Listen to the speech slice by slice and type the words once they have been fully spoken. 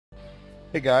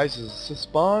Hey guys, this is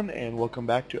Spawn, and welcome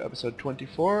back to episode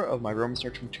 24 of my Roma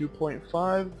Surrectum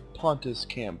 2.5 Pontus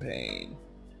campaign.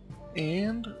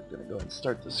 And we're gonna go and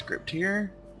start the script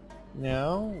here.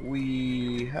 Now,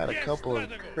 we had a couple of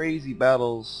crazy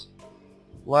battles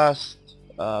last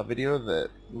video that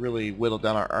really whittled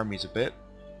down our armies a bit.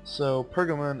 So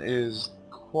Pergamon is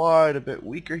quite a bit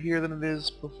weaker here than it is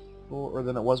before, or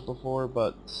than it was before,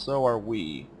 but so are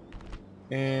we.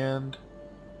 And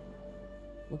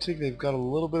looks like they've got a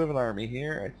little bit of an army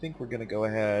here. I think we're going to go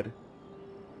ahead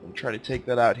and try to take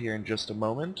that out here in just a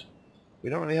moment. We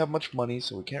don't really have much money,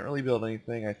 so we can't really build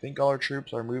anything. I think all our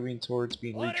troops are moving towards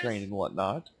being retrained and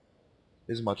whatnot,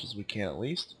 as much as we can at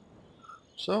least.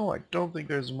 So I don't think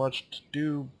there's much to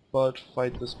do but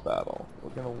fight this battle. We're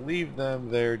going to leave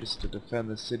them there just to defend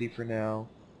the city for now.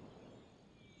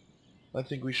 I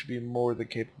think we should be more than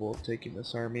capable of taking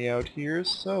this army out here,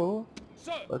 so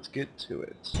let's get to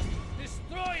it.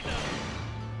 Destroy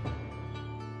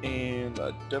them! And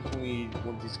I definitely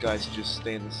want these guys to just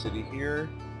stay in the city here,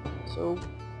 so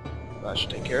that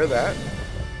should take care of that.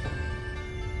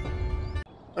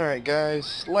 Alright guys,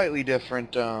 slightly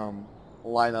different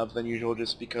lineup than usual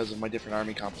just because of my different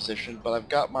army composition, but I've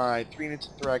got my 3 units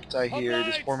of Thoraci here,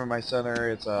 just forming my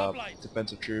center. It's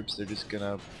defensive troops, they're just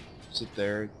gonna sit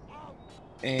there.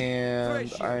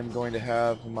 And I'm going to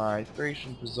have my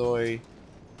Thracian Pozoi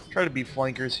try to be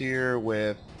flankers here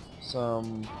with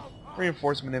some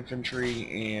reinforcement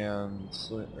infantry and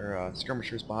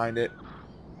skirmishers behind it.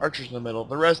 Archers in the middle.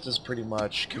 The rest is pretty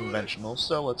much conventional,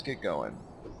 so let's get going.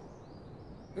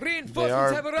 They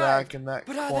are back in that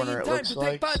corner, it looks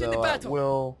like, so that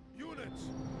will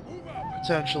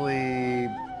potentially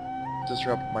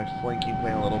disrupt my flanking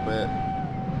plan a little bit.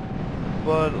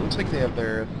 But it looks like they have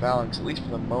their phalanx, at least for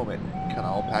the moment, kind of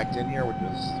all packed in here, which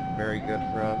is very good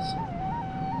for us.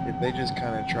 If they just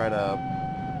kind of try to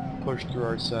push through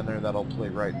our center, that'll play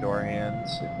right into our hands.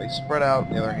 If they spread out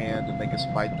on the other hand and make us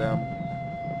fight them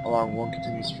along one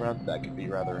continuous front, that could be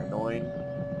rather annoying.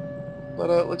 But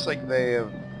it looks like they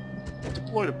have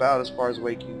deployed about as far as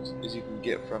away as you can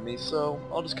get from me, so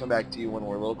I'll just come back to you when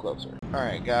we're a little closer.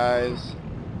 Alright guys,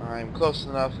 I'm close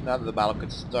enough now that the battle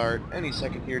could start any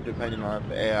second here, depending on if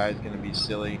the AI is going to be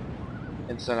silly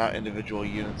and send out individual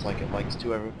units like it likes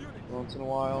to every once in a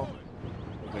while.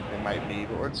 I think they might be,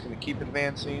 but we're just going to keep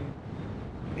advancing,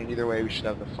 and either way we should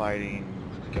have the fighting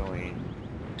going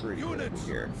pretty good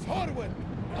here.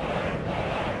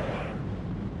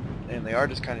 And they are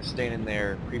just kind of staying in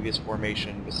their previous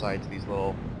formation besides these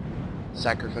little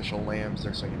sacrificial lambs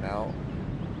they're sending out.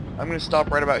 I'm going to stop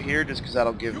right about here just because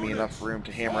that'll give me enough room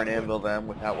to hammer and anvil them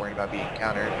without worrying about being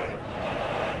countered,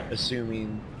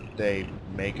 assuming they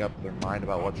make up their mind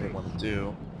about what they want to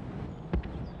do.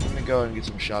 I'm going to go and get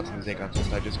some shots on the Zakon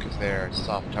side just because they're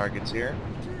soft targets here.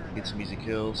 Get some easy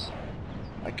kills.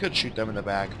 I could shoot them in the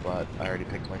back, but I already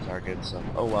picked my target, so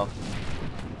oh well.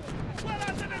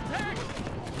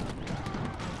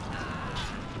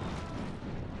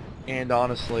 And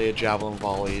honestly, a javelin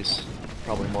volley's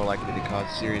probably more likely to cause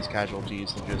serious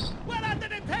casualties than just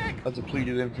a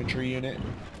depleted infantry unit.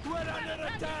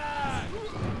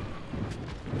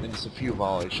 And just a few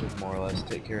volleys should more or less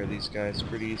take care of these guys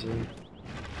pretty easily.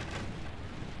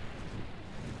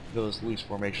 Those loose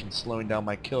formations slowing down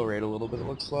my kill rate a little bit, it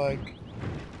looks like.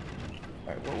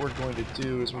 Alright, what we're going to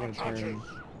do is we're going to turn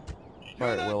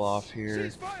Fire at Will off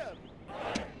here.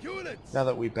 Now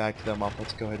that we backed them up,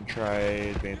 let's go ahead and try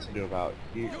advancing to about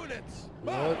here.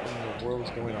 What in the world is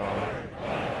going on?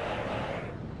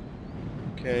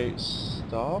 Okay,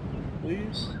 stop,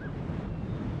 please.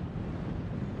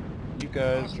 You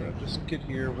guys, just get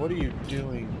here. What are you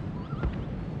doing?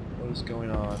 What is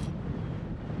going on?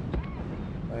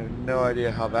 I have no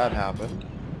idea how that happened.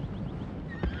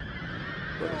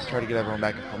 But let's try to get everyone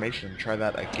back in formation and try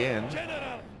that again.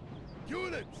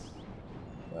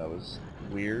 That was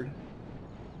weird.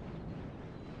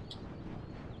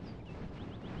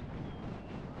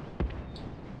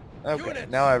 Okay,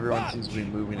 now everyone seems to be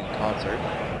moving in concert.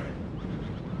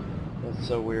 That's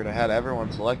so weird. I had everyone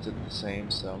selected the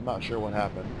same, so I'm not sure what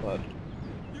happened, but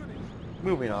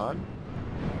moving on.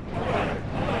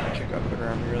 Check out the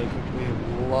army really quickly.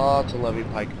 Lots of levy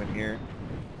pikemen here.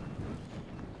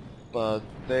 But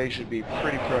they should be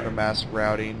pretty prone to mass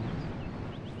routing,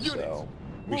 so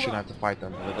we shouldn't have to fight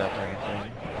them to the death or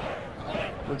anything.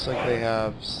 Looks like they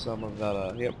have some of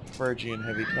that, yep, Phrygian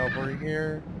heavy cavalry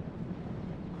here.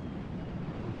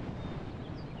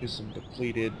 Just some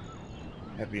depleted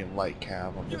heavy and light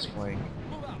cav on this flank.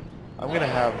 I'm going to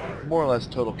have more or less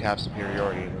total cav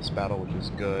superiority in this battle, which is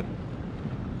good.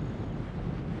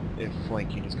 If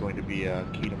flanking is going to be a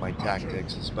key to my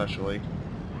tactics, especially.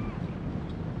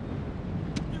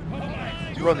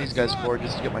 To run these guys forward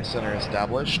just to get my center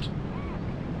established.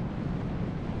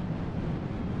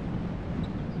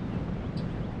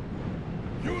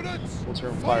 We'll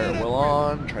turn fire at will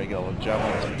on, try to get all the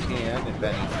javelins we can, if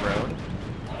any thrown.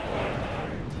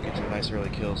 Get some nice early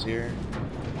kills here.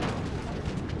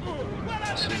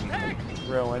 Assuming we can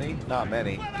throw any, not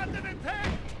many.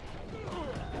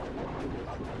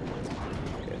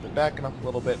 Okay, they're backing up a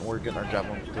little bit and we're getting our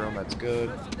javelins thrown, that's good.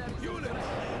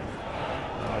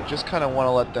 I just kind of want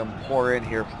to let them pour in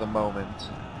here for the moment.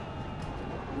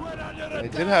 They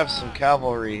did have some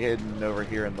cavalry hidden over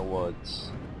here in the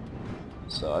woods.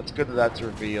 So it's good that that's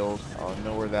revealed. I'll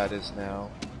know where that is now.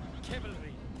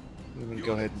 I'm going to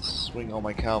go ahead and swing all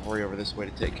my cavalry over this way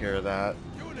to take care of that.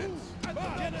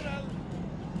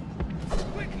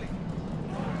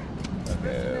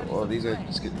 Okay, well these are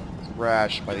just getting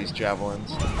thrashed by these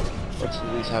javelins. Let's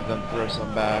at least have them throw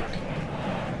some back.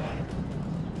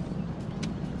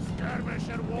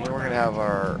 And we're going to have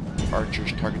our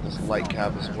archers target this light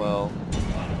cav as well.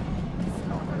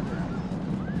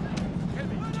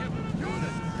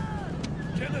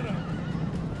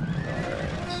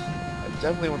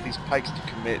 Definitely want these pikes to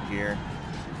commit here.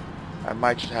 I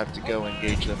might just have to go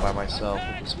engage them by myself,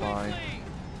 which is fine.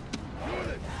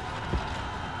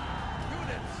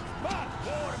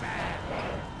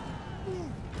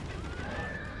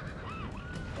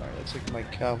 Alright, let's take my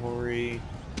cavalry.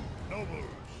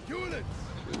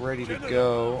 Ready to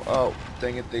go. Oh,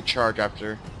 dang it, they charge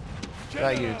after.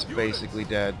 That unit's basically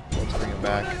dead. Let's bring him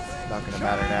back. Not gonna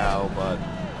matter now, but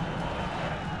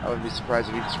I wouldn't be surprised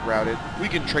if he just routed. We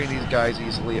can train these guys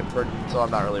easily at Pergamon, so I'm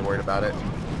not really worried about it.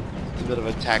 It's a bit of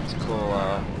a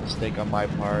tactical mistake on my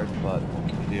part, but what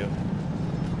can you do?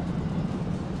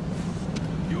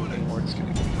 And we're just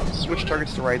going to switch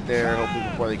targets to right there, hopefully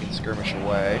before they can skirmish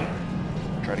away.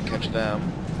 Try to catch them.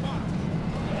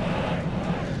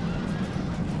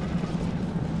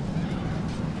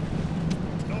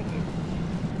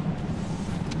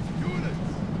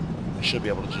 I should be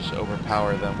able to just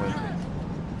overpower them with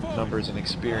numbers and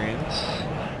experience.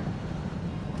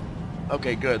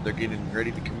 Okay, good. They're getting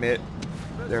ready to commit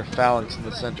their phalanx in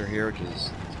the center here, which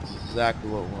is exactly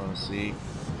what we want to see.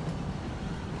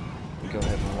 We go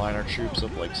ahead and line our troops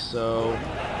up like so.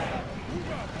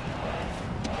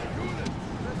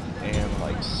 And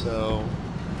like so.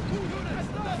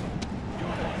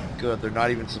 Good. They're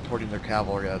not even supporting their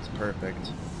cavalry. That's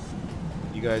perfect.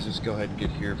 You guys just go ahead and get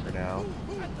here for now.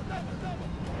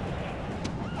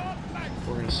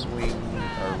 We're going to swing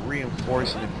or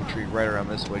reinforce an infantry right around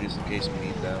this way just in case we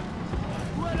need them.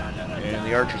 And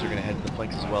the archers are going to head to the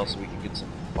flanks as well so we can get some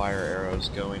fire arrows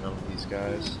going on these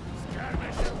guys.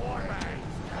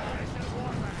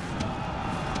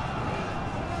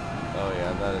 Oh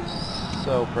yeah, that is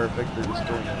so perfect. They're just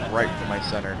going right for my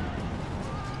center.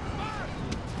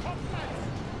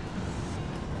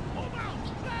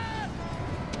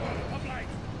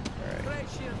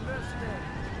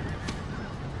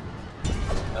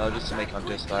 Just to make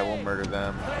contest, I will murder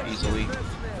them easily. Get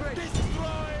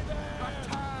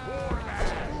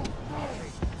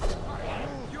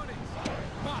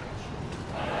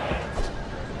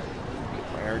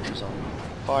my archers on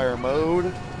fire mode.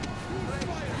 You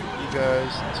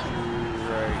guys to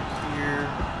right here.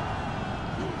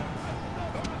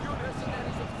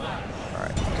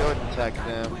 Alright, go ahead and attack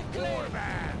them.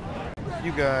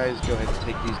 You guys go ahead and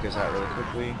take these guys out really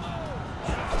quickly.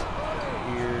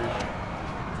 Here.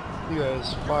 You guys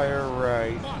fire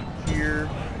right here.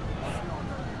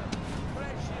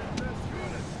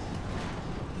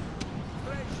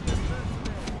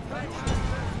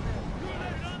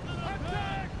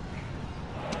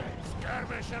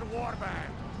 Skirmish and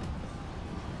warband.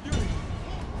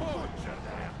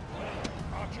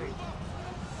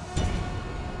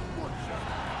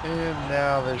 And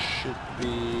now this should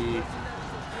be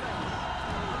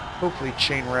hopefully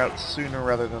chain route sooner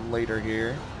rather than later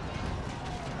here.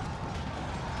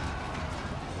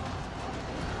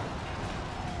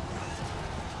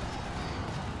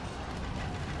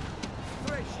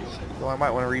 So I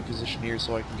might want to reposition here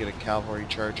so I can get a cavalry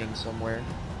charge in somewhere.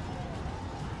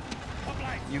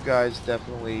 You guys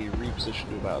definitely reposition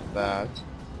to about that.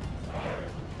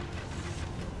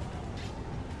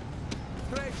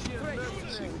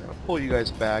 So we're gonna pull you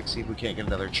guys back, see if we can't get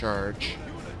another charge.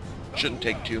 Shouldn't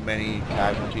take too many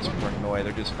casualties from running away,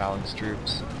 they're just phalanx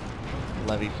troops.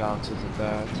 Levy phalanxes at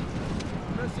that.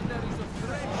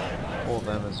 Pull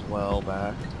them as well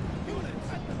back.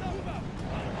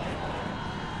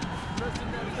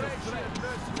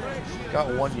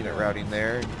 Got one unit routing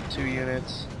there, 2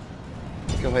 units.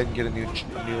 Let's go ahead and get a new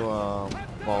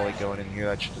volley going in here.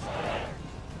 That should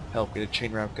help get a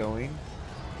chain route going.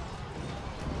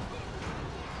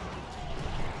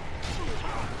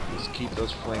 keep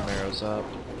those flame arrows up.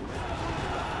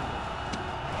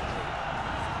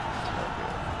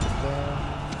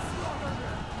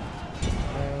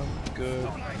 Down. Good.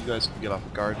 You guys can get off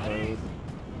of guard mode.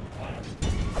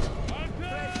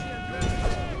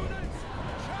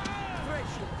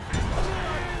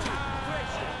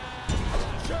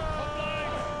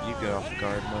 You get off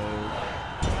guard mode.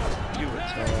 You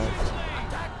attack.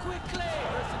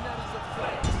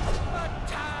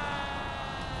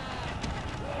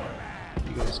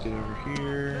 You guys get over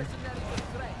here.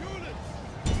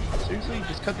 Seriously,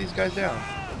 just cut these guys down.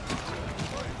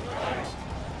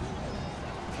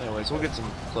 Anyways, we'll get some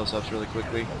close-ups really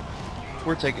quickly.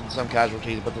 We're taking some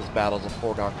casualties, but this battle's a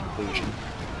foregone conclusion.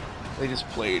 They just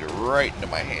played right into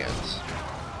my hands.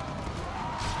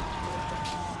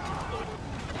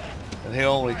 And the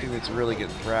only thing that's really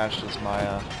getting thrashed is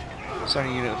my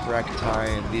Sunny unit of Thracatai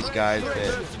and these guys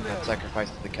that got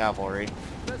sacrificed to the cavalry.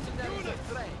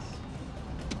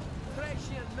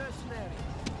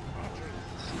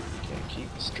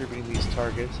 Keep distributing these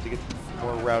targets to get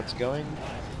more routes going.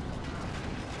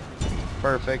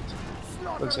 Perfect.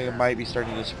 Looks like it might be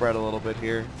starting to spread a little bit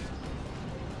here.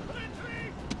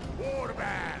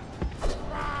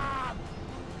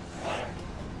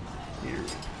 Here.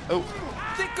 Oh!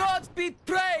 The gods be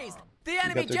praised! The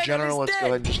enemy got their general. Let's go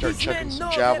ahead and just start chucking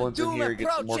some javelins in here,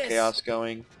 get some more chaos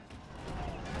going.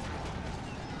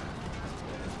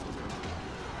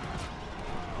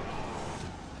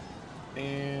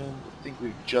 And I think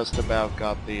we've just about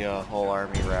got the whole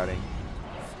army routing.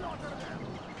 Let's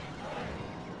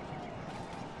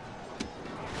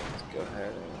go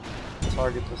ahead and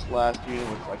target this last unit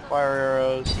with like fire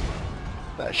arrows.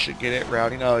 That should get it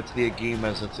routing. Oh, it's the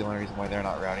Agimas. That's the only reason why they're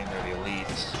not routing. They're the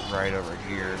elites right over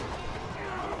here.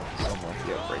 Somewhere,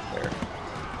 yep, right there.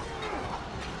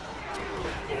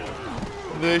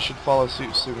 They should follow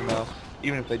suit soon enough.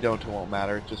 Even if they don't, it won't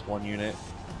matter. It's just one unit.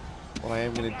 What I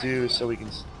am going to do so we can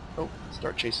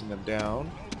start chasing them down.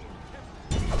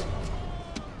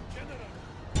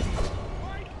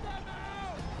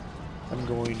 I'm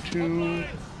going to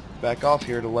back off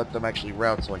here to let them actually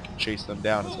route so I can chase them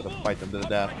down instead of fight them to the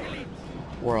death,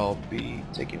 where I'll be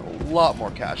taking a lot more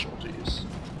casualties.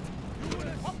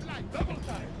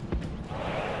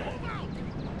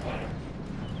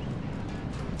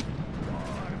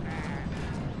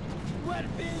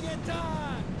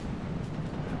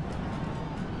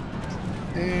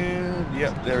 And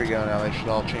yep, there we go. Now they should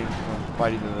all change from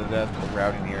fighting to the death to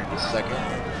routing here in just a second.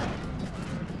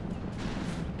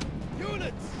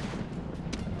 Units!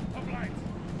 Hoplite!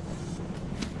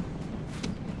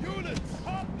 Units!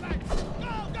 Hoplite! Go,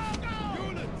 go, go!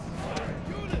 Units!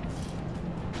 Units!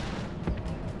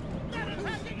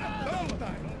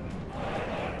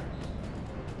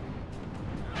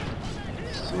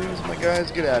 As soon as my guys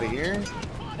get out of here.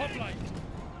 Hoplite!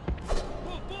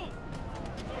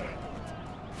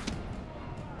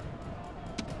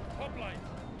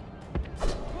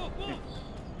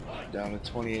 Down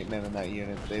to 28 men in that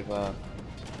unit. They've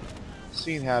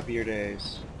seen happier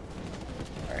days.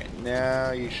 Alright,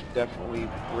 now you should definitely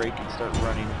break and start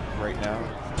running right now.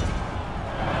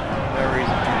 No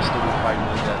reason for you to still be fighting to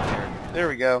the death here. There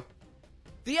we go.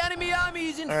 The enemy army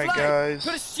is in Alright flight. guys,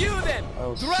 Pursue them. I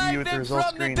will see Drive you at the them results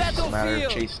from the screen. It's just a matter of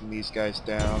battlefield. chasing these guys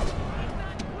down.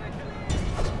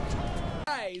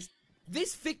 Guys,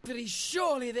 this victory is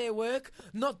surely their work,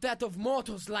 not that of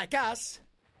mortals like us.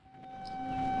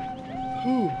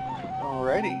 Whew,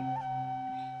 alrighty.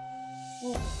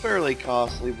 Well, fairly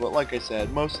costly, but like I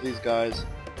said, most of these guys,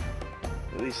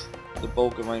 at least the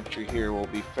bulk of my infantry here, will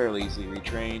be fairly easily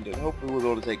retrained, and hopefully we'll be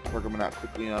able to take Pergamon out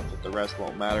quickly enough that the rest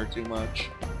won't matter too much.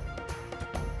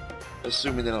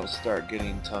 Assuming they don't start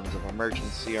getting tons of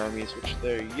emergency armies, which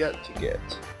they're yet to get.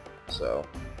 So,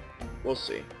 we'll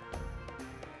see.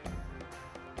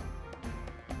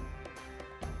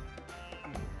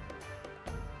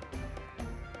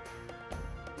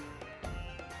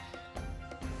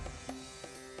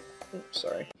 Oops,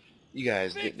 sorry. You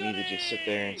guys didn't need to just sit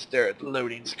there and stare at the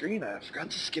loading screen. I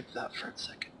forgot to skip that for a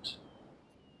second.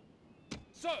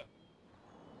 Sir!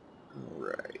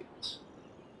 Alright.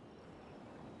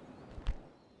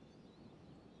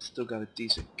 Still got a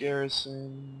decent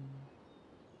garrison.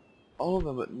 All of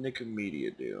them but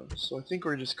Nicomedia do. So I think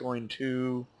we're just going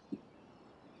to...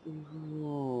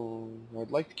 Ooh, I'd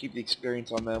like to keep the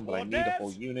experience on them, but I need a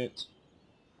whole unit.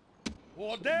 So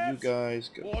you guys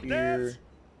go here.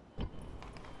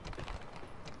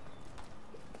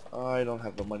 I don't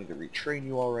have the money to retrain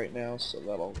you all right now, so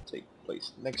that'll take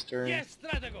place next turn. Yes,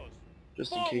 strategos!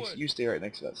 Just in case you stay right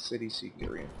next to that city so you can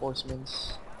get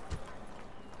reinforcements. I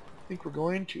think we're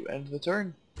going to end the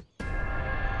turn.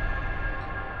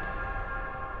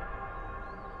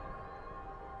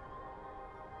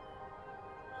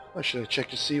 I should have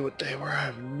checked to see what they were. I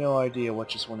have no idea what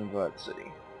just went into that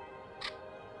city.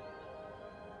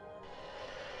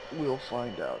 We'll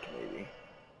find out, maybe.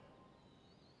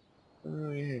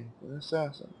 Oh yeah, an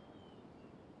assassin.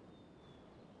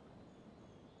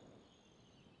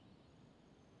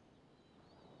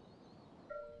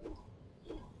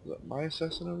 Is that my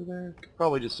assassin over there?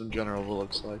 Probably just some general, it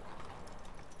looks like.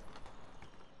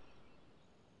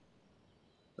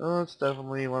 Oh, it's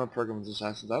definitely one of Pergamon's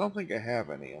assassins. I don't think I have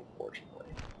any, unfortunately.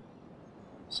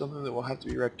 Something that will have to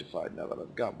be rectified now that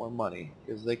I've got more money,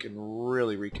 because they can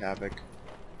really wreak havoc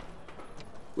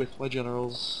with my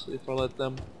generals if I let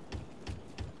them.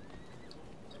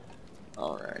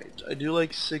 Alright, I do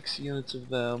like 6 units of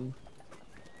them.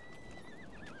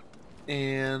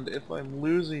 And if I'm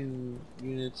losing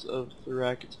units of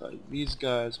Thorakitite, these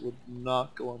guys would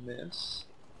not go amiss.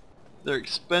 They're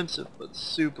expensive, but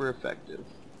super effective.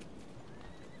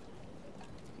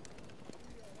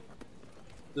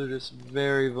 They're just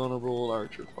very vulnerable to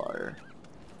archer fire.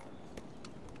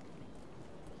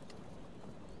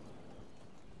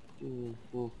 Ooh,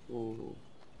 ooh, ooh.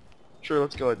 Sure,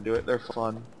 let's go ahead and do it. They're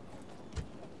fun.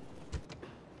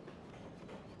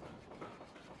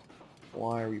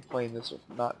 Why are we playing this if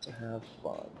not to have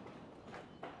fun?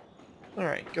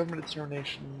 Alright, government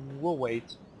determination. We'll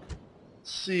wait.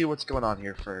 Let's see what's going on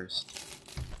here first.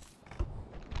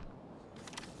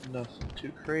 Nothing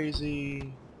too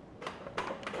crazy.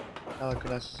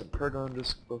 Alaconassus and Pergamon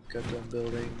just both got done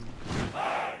building.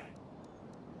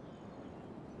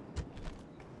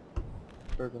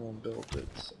 Pergamon built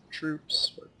its some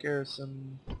troops for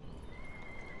garrison.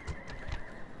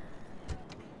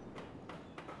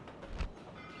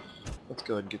 Let's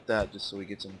go ahead and get that just so we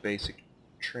get some basic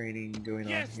training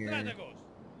going on here.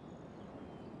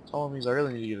 Ptolemies, I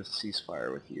really need to get a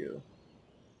ceasefire with you.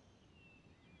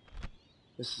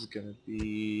 This is gonna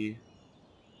be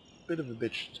a bit of a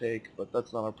bitch to take, but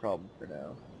that's not a problem for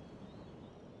now.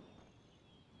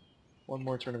 One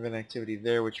more turn of inactivity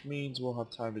there, which means we'll have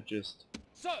time to just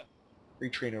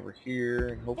retrain over here,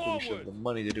 and hopefully we should have the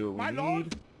money to do what we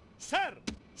need. Sir!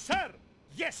 Sir!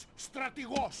 Yes,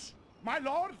 strategos! My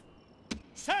lord!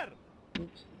 Sir!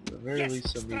 Oops. At the very least,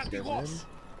 some of these guys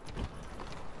in.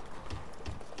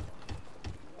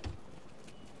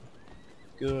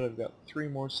 Good, I've got 3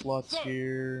 more slots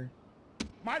here.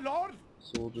 My lord!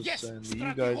 So we'll just send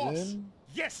you guys in.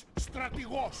 Yes,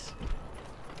 strategos!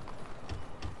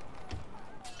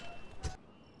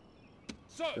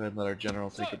 Go ahead and let our general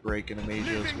take a break in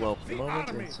Amasia as well for the moment,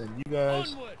 and send you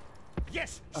guys.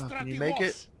 Yes, Can you make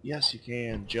it? Yes, you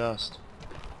can. Just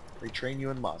retrain you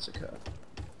in Massacre.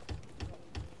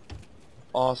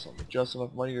 Awesome. Just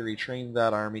enough money to retrain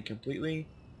that army completely.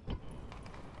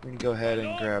 We can go ahead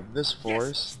and grab this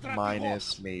force,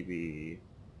 minus maybe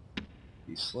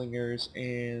these slingers,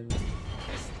 and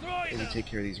maybe take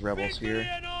care of these rebels here.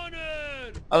 I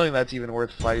don't think that's even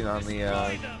worth fighting on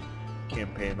the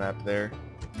campaign map there.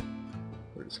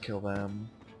 Or just kill them.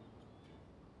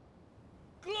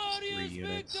 Just 3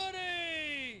 units.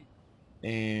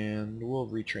 And we'll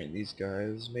retrain these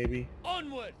guys, maybe.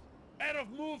 Onward! Out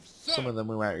of move, sir. Some of them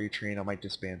we might retrain, I might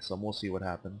disband some, we'll see what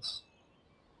happens.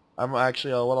 I'm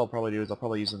actually, what I'll probably do is I'll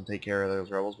probably use them to take care of those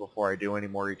rebels before I do any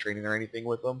more retraining or anything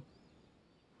with them.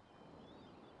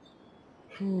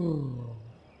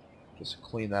 Just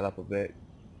clean that up a bit.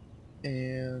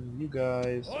 And you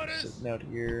guys are sitting out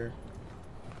here.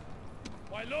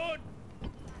 My lord!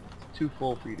 Too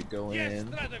full for you to go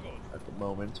in at the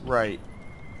moment. Right.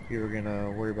 We were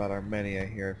gonna worry about Armenia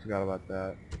here, I forgot about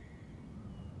that.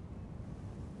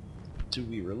 Do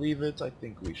we relieve it? I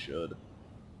think we should.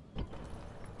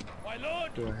 My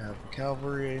lord! Do I have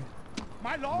cavalry?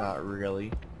 My lord! Not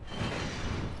really.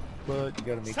 But you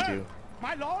gotta make do.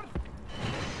 My lord!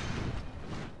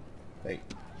 Hey.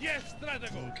 Yes,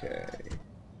 Stratago! Okay.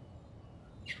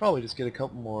 Should probably just get a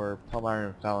couple more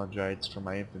Palmyran phalangites for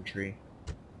my infantry.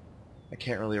 I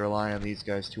can't really rely on these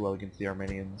guys too well against the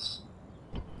Armenians.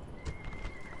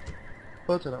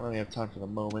 But I don't really have time for the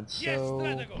moment, so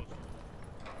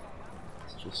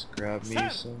let's just grab me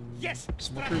some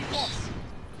more troops.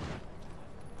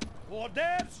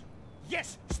 Orders!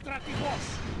 Yes,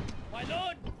 Strategos! My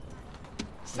lord!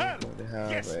 Sir! I'm going to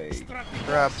have yes, a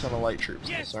crap ton of light troops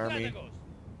in this army. Strategos.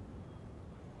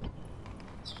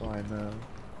 It's fine though.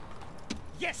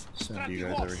 Yes, Send you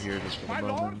guys over here just for the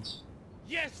moment.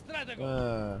 Yes,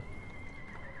 Strategos.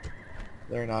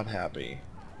 They're not happy.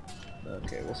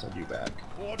 Okay, we'll send you back.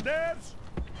 Orders!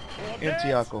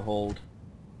 Antioch will hold.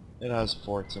 It has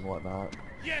forts and whatnot.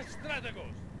 Yes,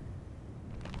 Strategos.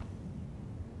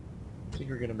 I think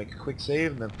we're gonna make a quick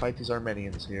save and then fight these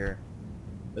Armenians here.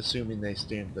 assuming they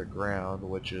stand their ground,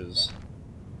 which is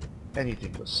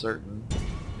anything but certain.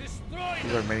 Destroy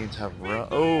These them. Armenians have run.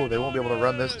 Oh, they won't be able to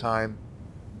run this time.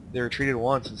 They retreated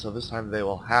once, and so this time they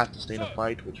will have to stay in a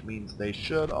fight, which means they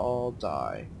should all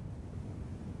die.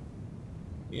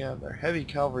 Yeah, their heavy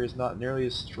cavalry is not nearly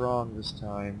as strong this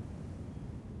time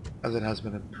as it has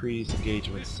been in previous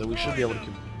engagements, so we should be able to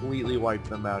completely wipe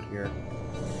them out here.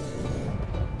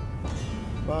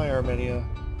 Bye, Armenia.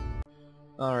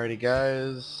 Alrighty,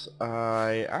 guys.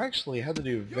 I actually had to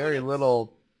do very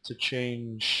little to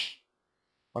change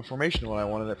my formation when I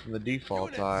wanted it from the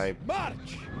default. I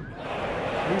March.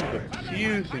 moved a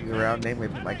few things around, namely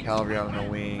put my cavalry out on the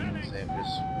wings and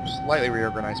just slightly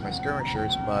reorganized my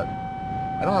skirmishers, but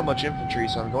I don't have much infantry,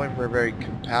 so I'm going for a very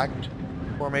compact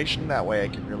formation. That way I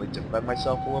can really defend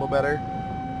myself a little better.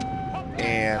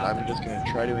 And I'm just going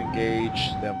to try to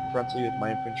engage them frontally with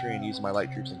my infantry and use my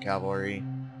light troops and cavalry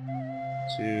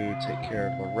to take care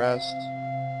of the rest.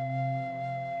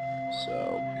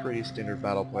 So, pretty standard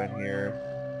battle plan here.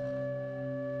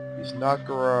 These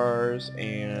Nakarars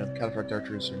and Cataphract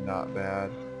archers are not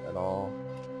bad at all.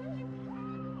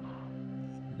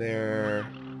 They're...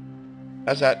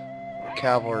 as that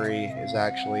cavalry is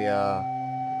actually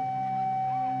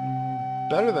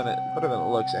better than it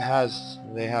looks.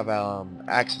 They have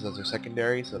axes as their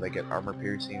secondary, so they get armor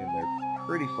piercing, and they're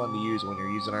pretty fun to use when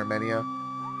you're using Armenia.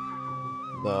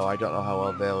 Though I don't know how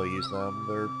well they'll use them.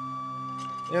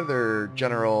 They have their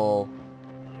general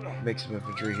mix of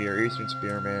infantry here: Eastern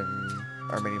Spearmen,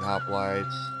 Armenian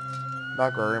Hoplites,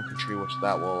 Nagarar infantry, which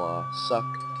that will suck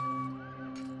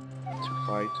to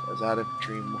fight as that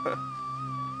infantry.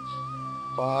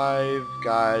 5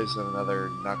 guys and another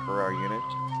Nagarar unit.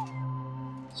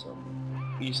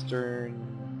 Some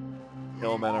Eastern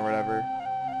Hillmen or whatever.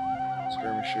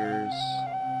 Skirmishers.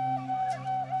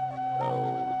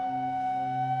 Oh.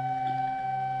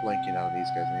 Blanking out of these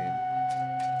guys'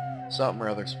 name. Something or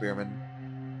other spearmen.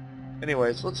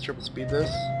 Anyways, let's triple speed this.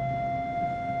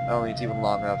 I don't think it's even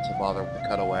long enough to bother with the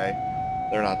cutaway.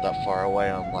 They're not that far away,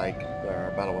 unlike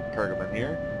their battle with Pergamon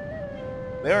here.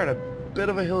 They are in a bit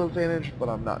of a hill advantage, but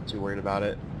I'm not too worried about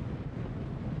it.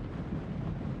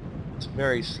 It's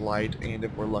very slight, and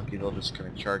if we're lucky, they'll just kind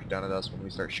of charge down at us when we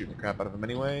start shooting the crap out of them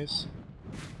anyways.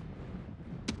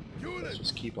 Let's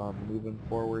just keep on moving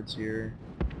forwards here.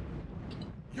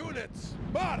 Units,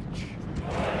 march!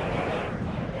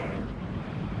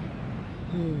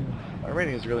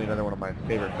 Armenia is really another one of my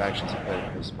favorite factions to play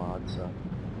with this mod, so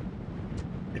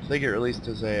if they get released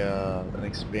as an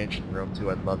expansion in Rome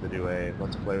 2, I'd love to do a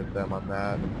Let's Play with them on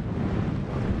that.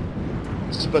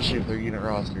 Especially if their unit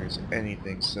roster is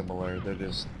anything similar. They're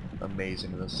just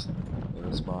amazing in this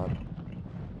mod.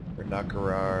 They're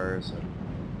Nakarars and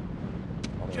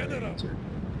all the other units are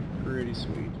pretty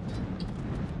sweet.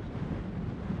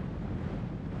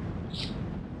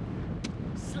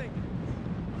 Sling.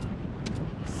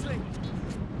 Sling.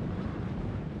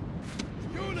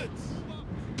 Units!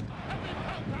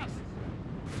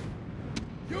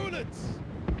 Units!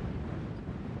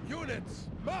 Units!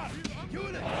 March!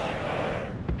 Units!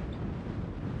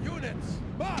 Units!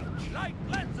 March! Light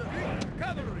lancer!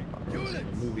 Cavalry!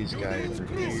 Units! Move these guys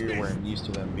over here where I'm used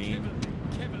to them being,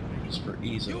 Cavalry! just for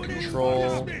ease of Units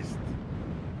control. dismissed.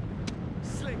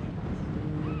 Sling.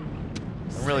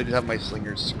 I really did have my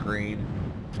slingers screen,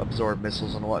 absorb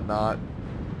missiles and whatnot.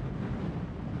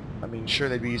 I mean, sure,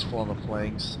 they'd be useful on the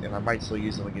flanks, and I might still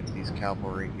use them against these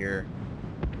cavalry here,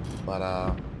 but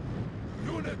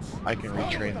I can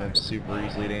retrain them super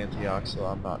easily to Antioch, so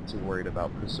I'm not too worried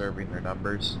about preserving their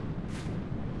numbers.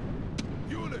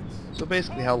 So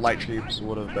basically how light troops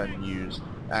would have been used,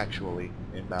 actually,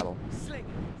 in battle.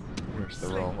 Here's the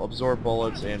roll. Absorb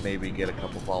bullets and maybe get a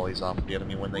couple volleys off the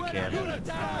enemy when they can. And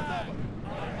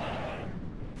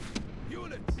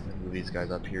move these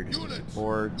guys up here just to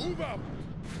support.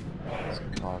 Just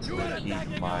constantly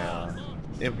keep my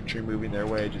infantry moving their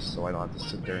way just so I don't have to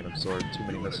sit there and absorb too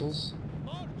many missiles.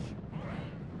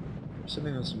 I'm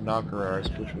sending in some Nakarars,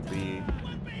 which would be...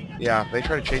 yeah, if they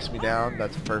try to chase me down,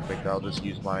 that's perfect. I'll just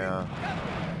use my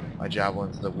my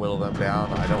javelins to whittle them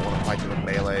down. I don't want to fight them in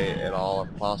melee at all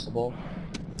if possible.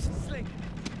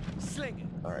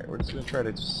 Alright, we're just going to try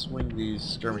to swing these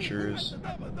skirmishers,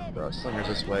 slingers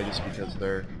this way, just because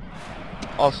they're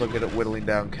also good at whittling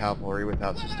down cavalry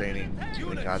without sustaining too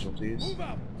many casualties.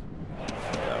 So,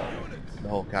 the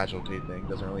whole casualty thing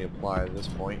doesn't really apply at this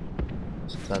point,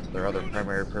 since that's their other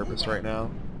primary purpose right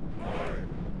now.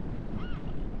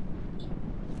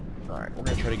 Alright, we're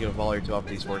going to try to get a volley or two off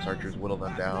these horse archers, whittle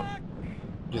them down,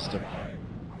 just to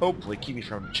hopefully keep me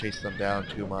from chasing them down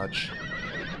too much.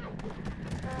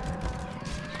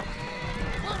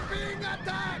 We're being attacked!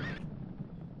 Attack!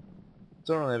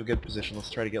 Don't really have a good position. Let's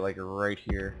try to get like right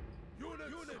here.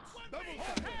 Units! Double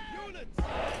units!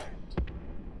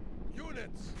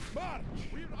 Units! March!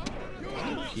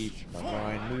 Units! Keep my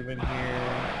line moving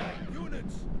here.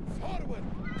 Units! Forward!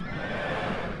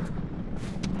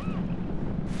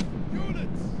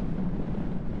 Units!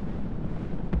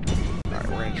 Alright,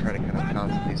 we're gonna try to kind of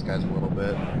pound these guys a little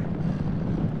bit.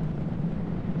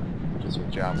 Just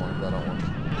with javelins, I don't want to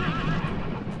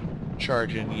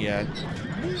charge in yet.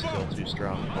 Still too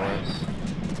strong for us.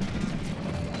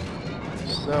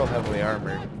 So heavily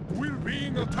armored. We're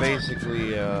being They're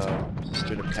basically just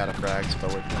straight up cataphracts,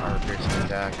 but with armor piercing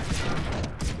attack.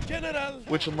 General!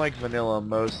 Which, unlike vanilla,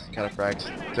 most cataphracts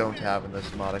don't have in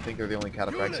this mod. I think they're the only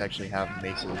cataphracts that actually have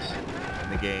maces in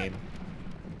the game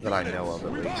that I know of,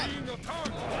 at least.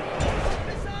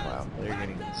 Wow, they're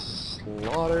getting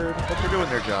slaughtered, but they're doing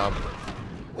their job.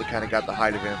 They kind of got the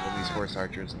height advantage from these horse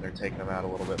archers, and they're taking them out a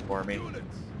little bit for me.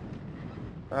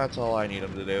 That's all I need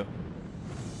them to do.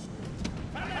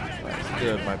 That's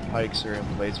good. My pikes are in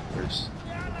place. There's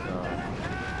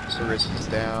Sarissa's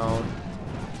down.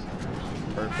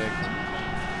 Perfect.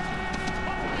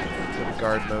 Go to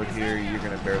guard mode here. You're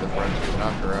going to bear the brunt of the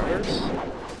knocker hours.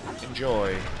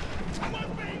 Enjoy.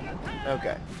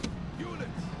 Okay.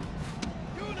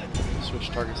 Switch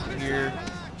targets to here.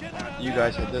 You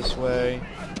guys head this way.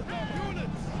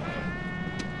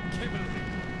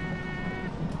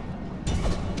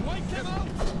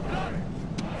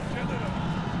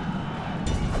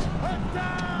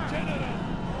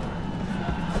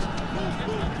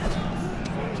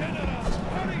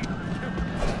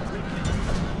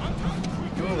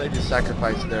 Well, they just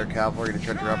sacrificed their cavalry to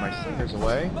try to drive my slingers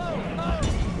away.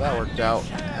 That worked out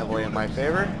heavily in my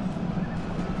favor.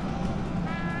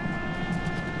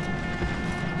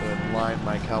 Go ahead and line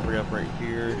my cavalry up right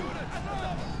here.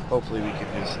 Hopefully we can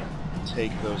just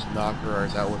take those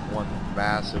knockerars out with one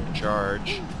massive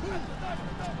charge.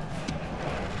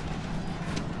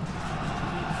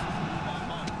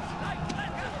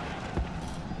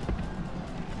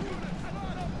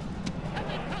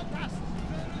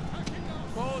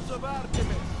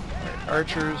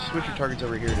 Alright, archers, switch your targets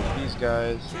over here to these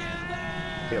guys.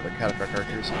 The other cataphract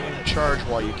archers. Charge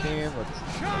while you can. Let's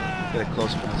get a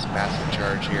close up on this massive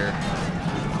charge here.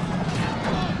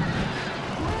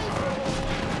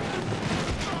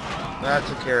 That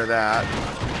took care of that.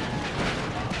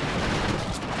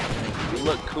 You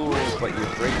look cool, but you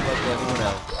break like anyone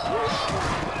else.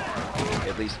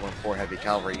 At least when 4 heavy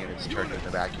cavalry units charge in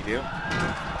the back, you do.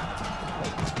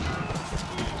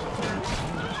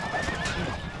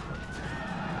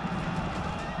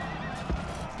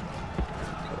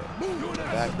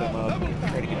 Back them up and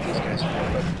try to get these guys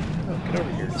forward. Oh, get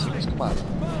over here, Seekers, come on.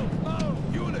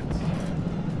 Units!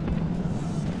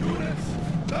 Units!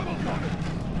 Double units!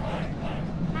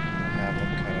 Have them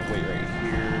kind of wait right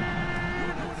here.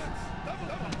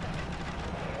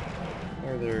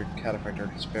 Where are their cataphract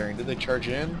archers faring? Did they charge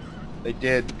in? They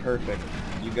did. Perfect.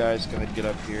 You guys go ahead and get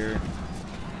up here.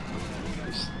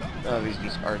 These are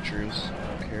just archers. I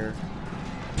don't care.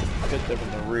 Hit them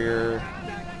in the rear.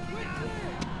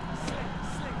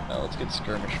 Let's get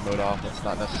skirmish mode off. That's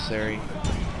not necessary.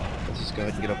 Let's just go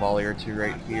ahead and get a volley or two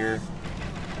right here.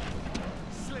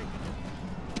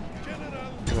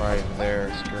 Drive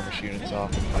their skirmish units off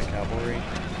with my cavalry.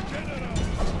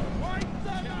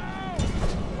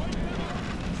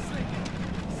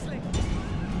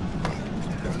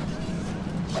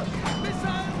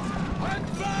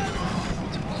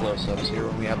 Get some close-ups here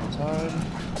when we have the time.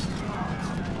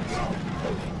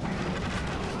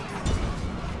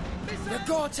 The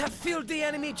gods have filled the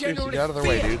enemy general Seriously, get out of their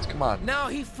way, dudes. Come on. Now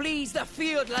he flees the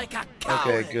field like a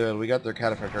coward. Okay, good. We got their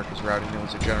cataphract archers routing. It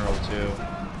was a general, too.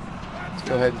 Let's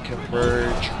go ahead and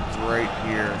converge right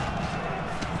here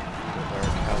with our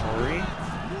cavalry.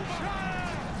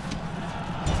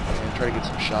 And try to get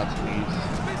some shots of these.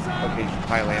 Okay,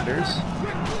 Highlanders.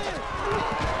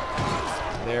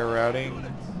 They're routing.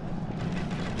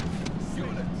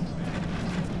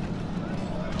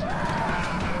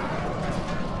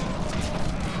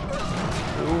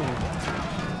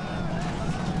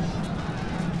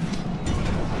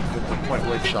 Point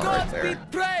blank shot right there. Be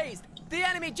praised! The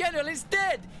enemy general is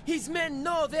dead! His men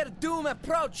know their doom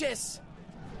approaches!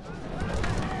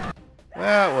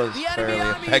 That was The fairly enemy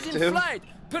army is in effective. flight!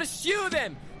 Pursue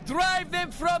them! Drive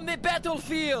them from the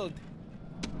battlefield!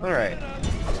 Alright.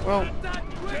 Well,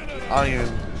 I don't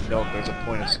even know if there's a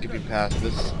point of skipping past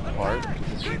this part, because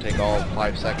this should take all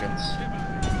 5 seconds.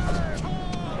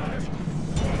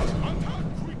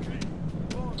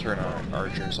 Turn our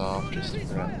archers off just for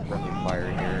friendly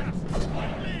fire here.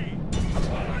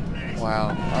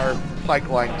 Wow, our pike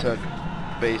line took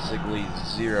basically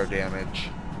 0 damage,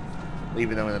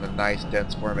 leaving them in a nice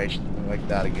dense formation, something like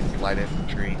that against light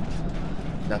infantry.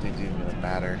 Nothing's even going to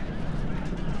matter.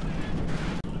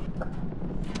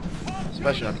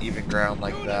 Especially on even ground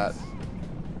like that.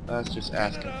 That's just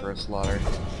asking for a slaughter.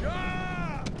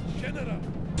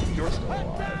 You're still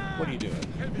alive. What are you doing?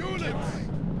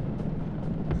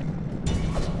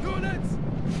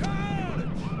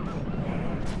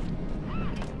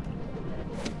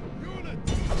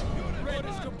 Raid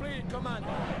is complete, Commander.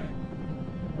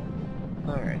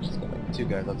 Alright, just got like 2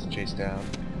 guys left to chase down.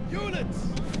 Units!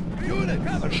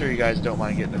 I'm sure you guys don't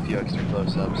mind getting a few extra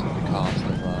close-ups at the cost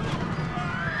of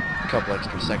a couple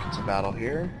extra seconds of battle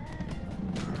here.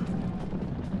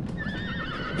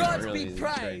 Gods Really, be these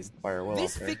guys praised. fire well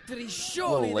This off there. victory is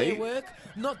surely late. their work,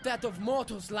 not that of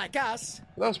mortals like us.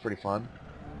 That was pretty fun.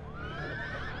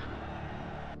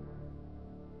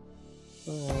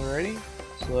 Alrighty,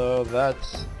 so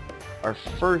that's our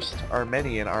first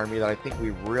Armenian army that I think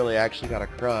we really actually got to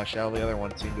crush. All the other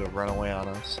ones seem to have run away on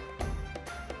us.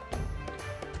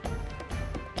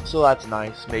 So that's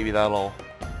nice. Maybe that'll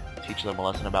teach them a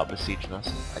lesson about besieging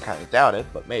us. I kind of doubt it,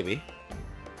 but maybe.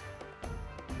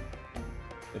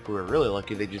 If we were really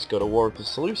lucky, they'd just go to war with the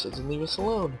Seleucids and leave us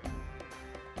alone.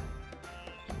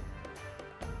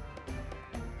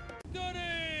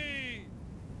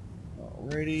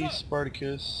 Alrighty,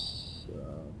 Spartacus.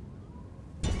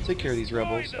 Take care of these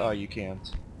rebels. Oh, you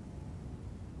can't.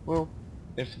 Well,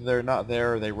 if they're not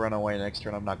there or they run away next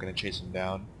turn, I'm not going to chase them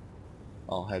down.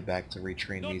 I'll head back to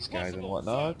retrain these guys and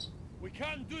whatnot. We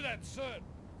can't do that, sir.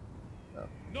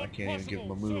 No, I can't even give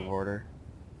them a move order.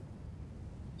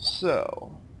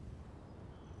 So,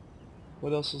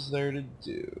 what else is there to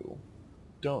do?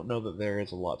 Don't know that there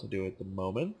is a lot to do at the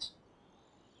moment.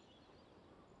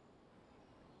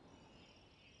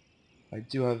 I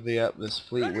do have this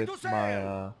fleet with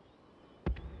my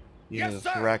unit of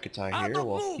Thracitai here.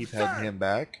 We'll keep heading him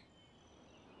back.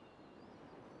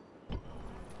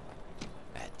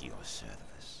 At your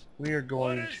service. We are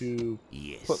going to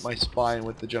put my spy in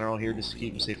with the general here just to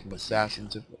keep him safe from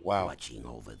assassins. Wow. Watching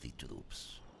over the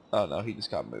troops. Oh no, he just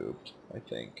got moved, I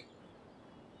think.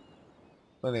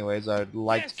 But anyways, I'd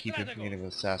like to keep him from getting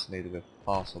assassinated if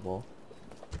possible.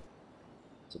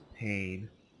 It's a pain.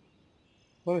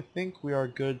 But I think we are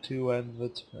good to end the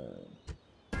turn.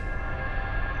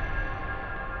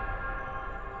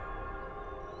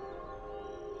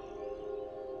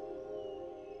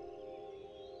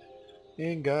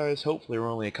 And guys, hopefully we're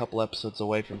only a couple episodes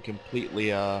away from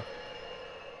completely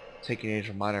taking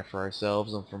Asia Minor for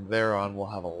ourselves, and from there on we'll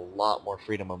have a lot more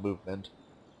freedom of movement.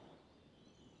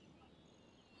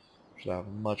 Should have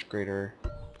a much greater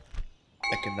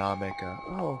economic,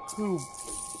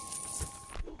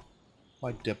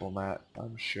 my diplomat,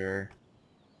 I'm sure.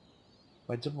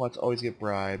 My diplomats always get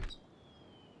bribed.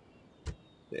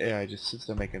 Yeah, just sits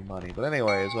there making money. But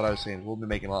anyways, what I was saying, we'll be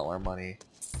making a lot more money.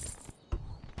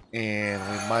 And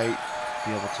we might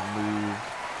be able to move.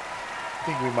 I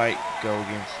think we might go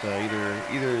against either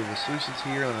the Seleucids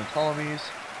here and the Ptolemies,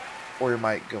 or we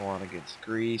might go on against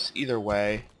Greece. Either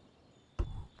way,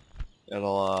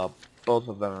 it'll both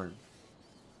of them are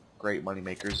great money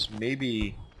makers.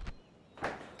 Maybe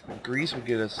Greece would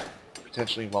get us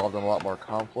potentially involved in a lot more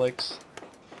conflicts,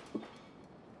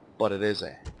 but it is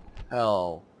a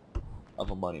hell of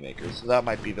a moneymaker, so that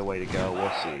might be the way to go.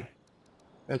 We'll see.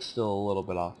 It's still a little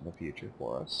bit off in the future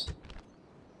for us.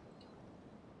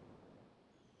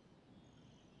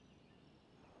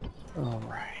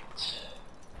 Alright.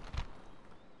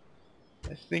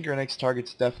 I think our next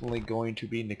target's definitely going to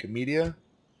be Nicomedia.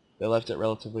 They left it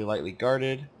relatively lightly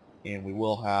guarded, and we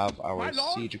will have our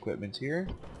siege equipment here.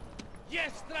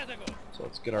 Yes, Strategos. So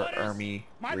let's get our army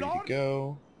ready to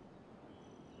go.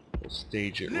 We'll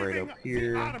stage it right up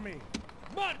here.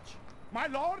 March, my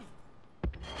lord.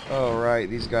 Alright,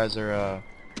 these guys are,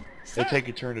 they take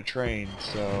a turn to train,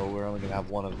 so we're only going to have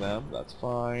one of them. That's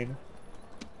fine.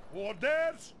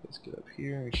 Orders. Let's get up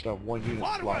here. We should have one unit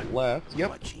slot left.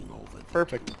 Yep.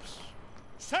 Perfect.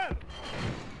 Sir.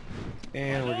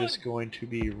 And we're just going to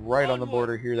be right on the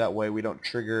border here. That way we don't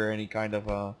trigger any kind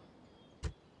of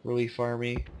relief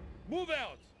army. Move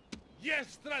out.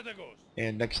 Yes, Strategos.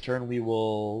 And next turn we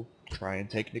will try and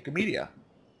take Nicomedia.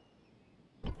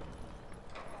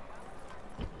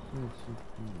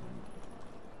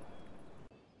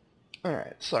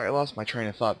 Alright, sorry, I lost my train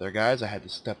of thought there, guys. I had to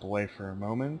step away for a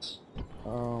moment.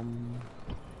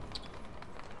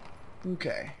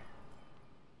 Okay.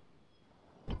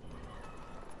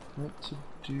 What to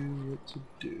do.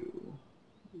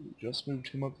 We just moved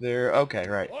him up there. Okay,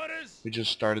 right. Orders. We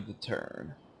just started the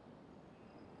turn.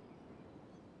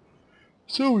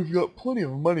 So we've got plenty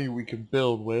of money we can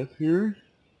build with here.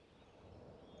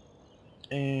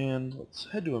 And let's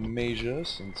head to Amasia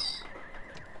since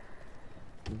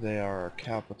they are our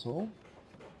capital.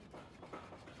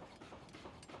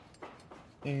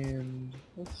 And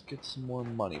let's get some more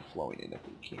money flowing in if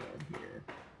we can here.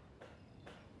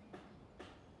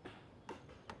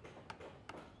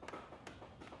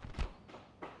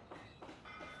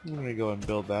 I'm gonna go and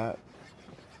build that.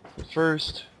 The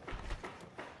first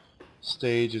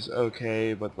stage is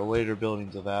okay, but the later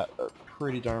buildings of that are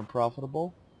pretty darn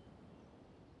profitable.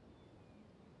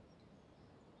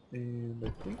 And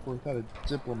I think we're without a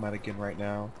diplomat again right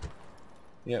now.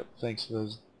 Yep, thanks to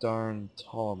those darn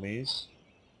Ptolemies.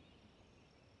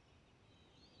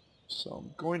 So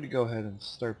I'm going to go ahead and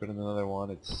start building another one.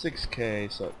 It's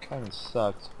 6k, so it kind of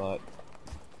sucks, but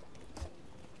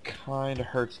kind of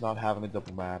hurts not having a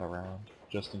diplomat around,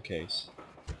 just in case.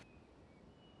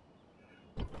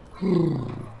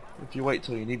 If you wait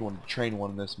till you need one to train one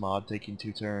in this mod, taking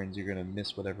 2 turns, you're going to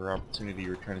miss whatever opportunity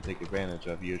you're trying to take advantage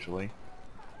of, usually.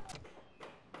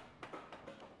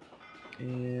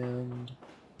 And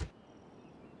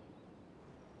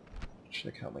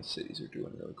check how my cities are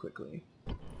doing really quickly.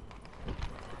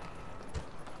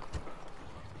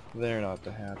 They're not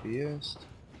the happiest.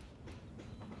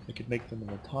 I could make them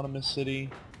an autonomous city.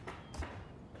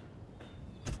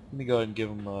 Let me go ahead and give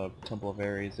them a Temple of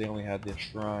Ares. They only had the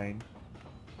shrine.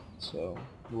 So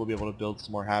we'll be able to build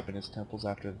some more happiness temples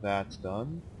after that's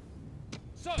done.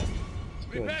 So, Let's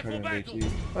go ahead and try to invade you.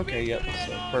 Okay, yep,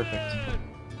 so perfect.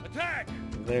 Attack!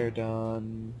 They're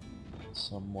done.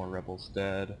 Some more rebels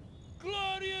dead.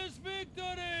 Glorious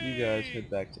victory! You guys head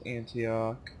back to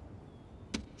Antioch.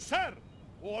 Sir!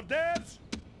 Orders!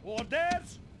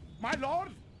 Orders! My lord!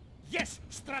 Yes,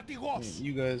 Strategos! And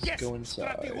you guys Yes, go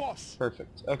inside. Strategos!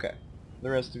 Perfect. Okay. The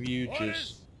rest of you Orders!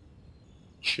 just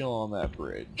chill on that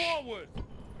bridge. Forward!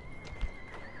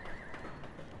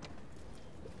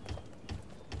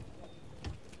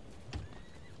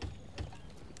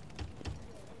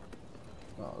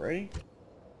 Alrighty.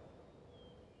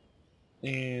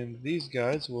 And these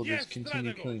guys will Yes, just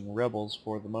continue Strategos. killing rebels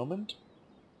for the moment.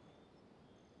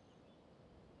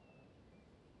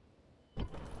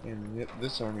 And yep,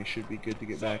 this army should be good to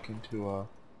get back into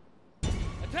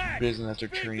Attack! business after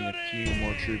training a few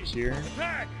more troops here.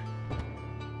 Attack!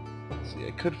 Let's see,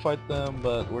 I could fight them,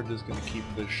 but we're just gonna keep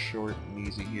this short and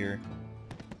easy here.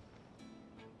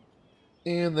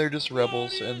 And they're just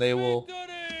rebels, and there will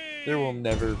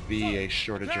never be a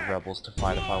shortage of rebels to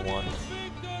fight if I want.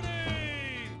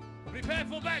 Prepare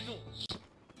for battle!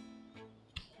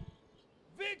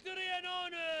 Victory and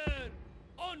honor!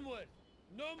 Onward!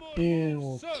 No more And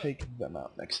fools, we'll sir. take them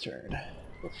out next turn.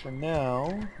 But for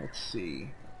now, let's see.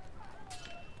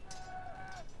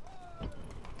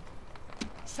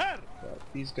 Sir!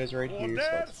 Got these guys right here, so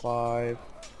that's 5,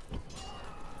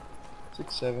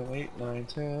 6, 7, 8, 9,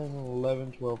 10,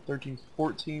 11, 12, 13,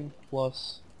 14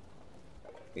 plus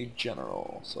a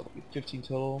general. So it'll be 15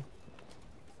 total.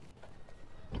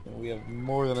 And we have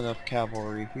more than enough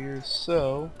cavalry here,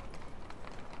 so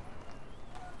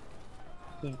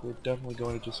I think we're definitely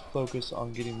going to just focus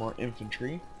on getting more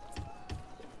infantry.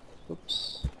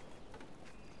 Oops.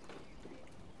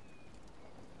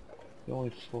 You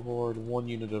only forward 1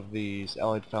 unit of these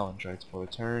allied phalangites for a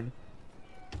turn.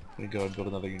 I'm gonna go and build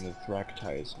another unit of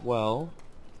Thracitai as well.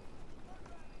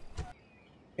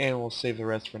 And we'll save the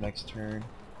rest for next turn.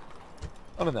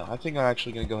 I don't know, I think I'm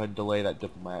actually gonna go ahead and delay that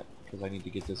diplomat because I need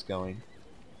to get this going.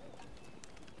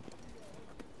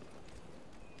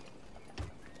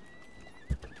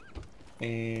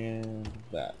 And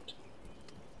that.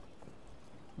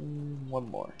 One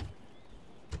more.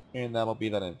 And that'll be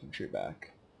that infantry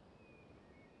back.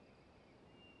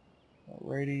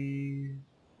 Alrighty.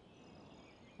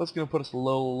 That's gonna put us a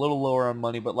little lower on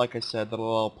money, but like I said, that'll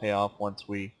all pay off once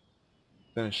we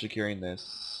finish securing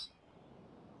this.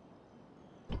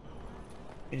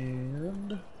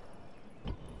 And I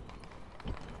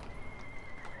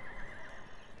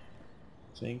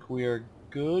think we are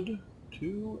good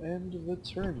to end the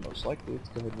turn, most likely. Let's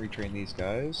go ahead and retrain these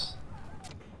guys.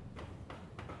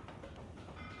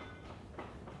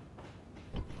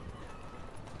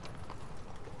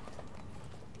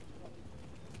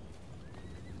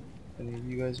 Any of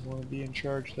you guys want to be in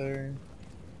charge there?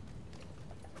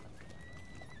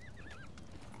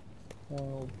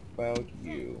 How about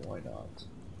you? Why not?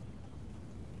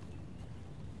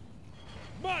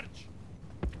 March!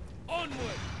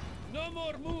 Onward! No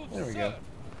more moves, There we sir. go.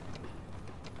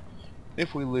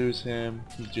 If we lose him,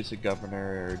 he's just a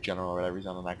governor or general or whatever, he's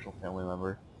not an actual family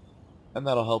member. And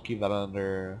that'll help keep that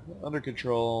under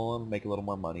control and make a little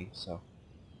more money, so.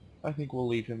 I think we'll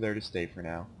leave him there to stay for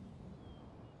now.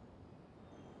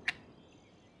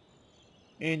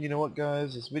 And you know what,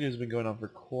 guys? This video's been going on for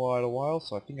quite a while,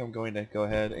 so I think I'm going to go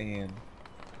ahead and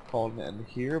call it an end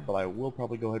here, but I will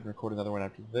probably go ahead and record another one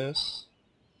after this.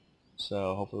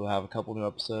 So hopefully we'll have a couple new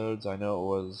episodes. I know it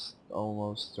was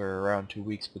almost or around 2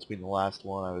 weeks between the last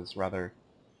one. I was rather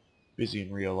busy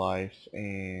in real life,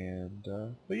 and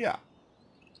but yeah,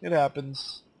 it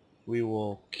happens. We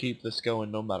will keep this going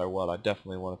no matter what. I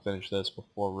definitely want to finish this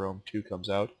before Rome 2 comes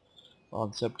out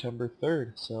on September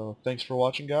 3rd. So thanks for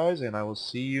watching, guys, and I will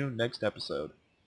see you next episode.